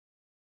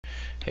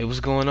Hey,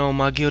 what's going on,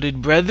 my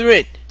gilded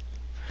brethren?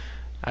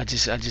 I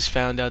just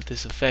found out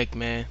this effect,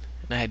 man,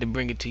 and I had to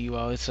bring it to you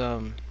all.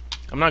 I'm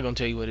not gonna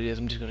tell you what it is.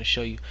 I'm just gonna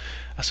show you.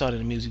 I saw it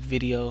in a music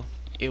video.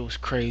 It was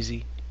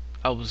crazy.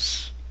 I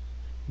was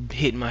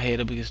hitting my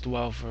head up against the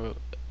wall for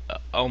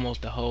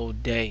almost a whole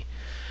day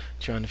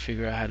trying to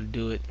figure out how to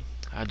do it.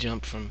 I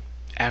jumped from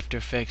After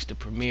Effects to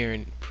Premiere,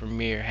 and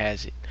Premiere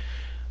has it.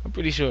 I'm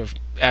pretty sure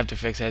After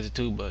Effects has it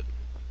too, but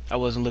I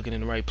wasn't looking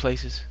in the right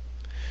places.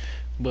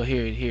 But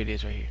here it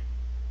is right here.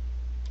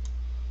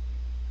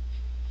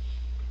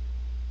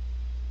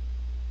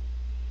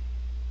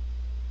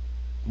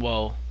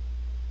 Whoa.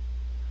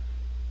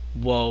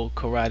 Whoa,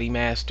 Karate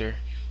Master.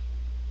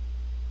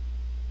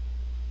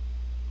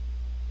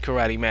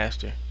 Karate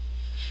Master.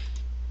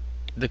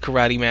 The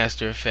Karate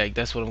Master effect.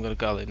 That's what I'm gonna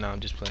call it. No, I'm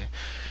just playing.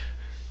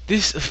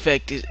 This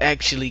effect is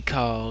actually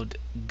called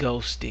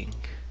ghosting.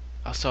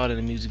 I saw it in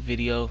a music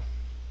video.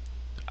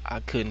 I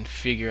couldn't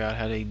figure out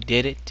how they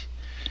did it.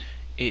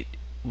 It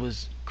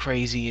was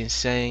crazy,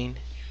 insane.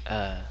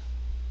 Uh,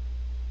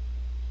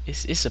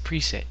 it's a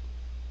preset.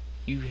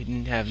 You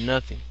have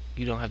nothing.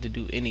 You don't have to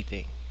do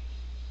anything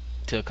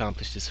to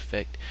accomplish this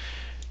effect.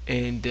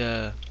 And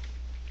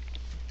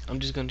I'm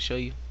just gonna show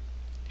you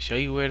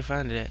where to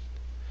find it at.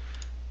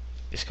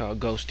 It's called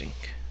ghosting.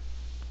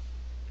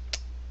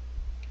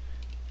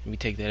 Let me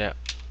take that out.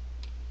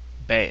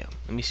 Bam.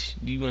 Let me see.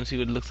 Do you want to see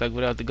what it looks like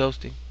without the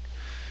ghosting?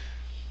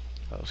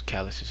 Those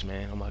calluses,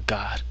 man. Oh my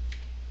god.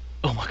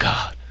 Oh my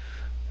god.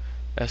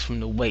 That's from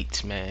the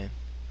weights, man.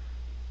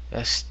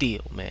 That's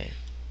steel, man.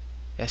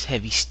 That's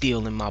heavy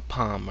steel in my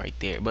palm right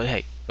there. But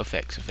hey,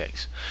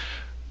 effects.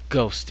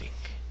 Ghosting.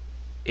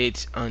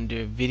 It's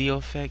under video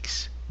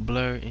effects,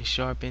 blur and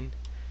sharpen,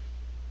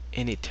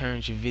 and it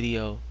turns your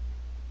video.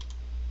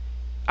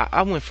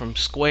 I went from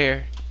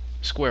square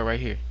right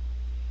here,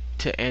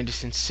 to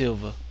Anderson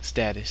Silva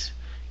status,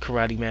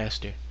 Karate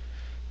Master.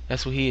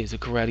 That's what he is, a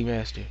Karate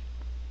Master.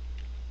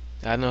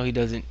 I know he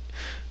doesn't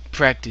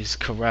practice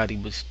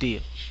karate, but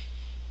still,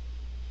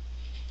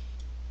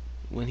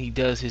 when he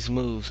does his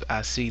moves,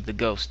 I see the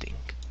ghosting.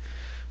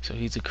 So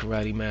he's a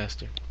Karate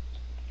Master.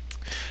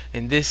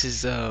 And this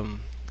is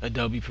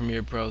Adobe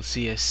Premiere Pro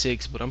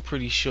CS6, but I'm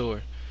pretty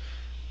sure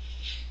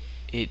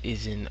it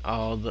is in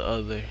all the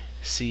other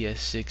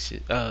CS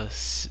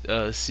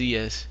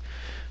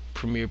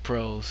Premiere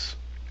Pros.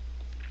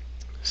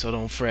 So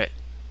don't fret.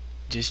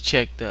 Just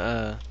check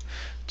the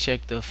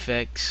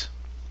effects,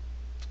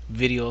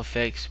 video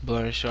effects,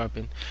 blur and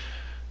sharpen,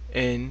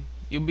 and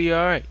you'll be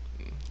alright.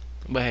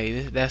 But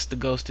hey, that's the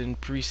ghosting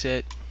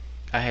preset.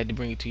 I had to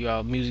bring it to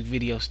y'all. Music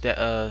video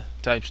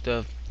type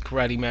stuff,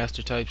 Karate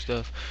Master type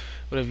stuff,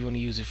 whatever you want to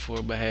use it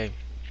for. But hey,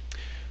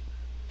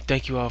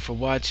 thank you all for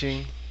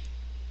watching.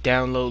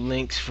 Download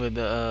links for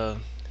the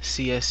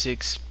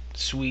CS6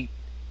 suite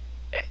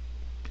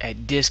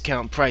at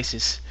discount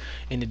prices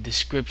in the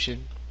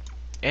description,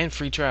 and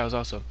free trials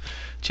also.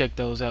 Check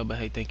those out. But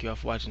hey, thank you all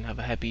for watching. Have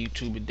a happy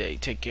YouTuber day.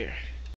 Take care.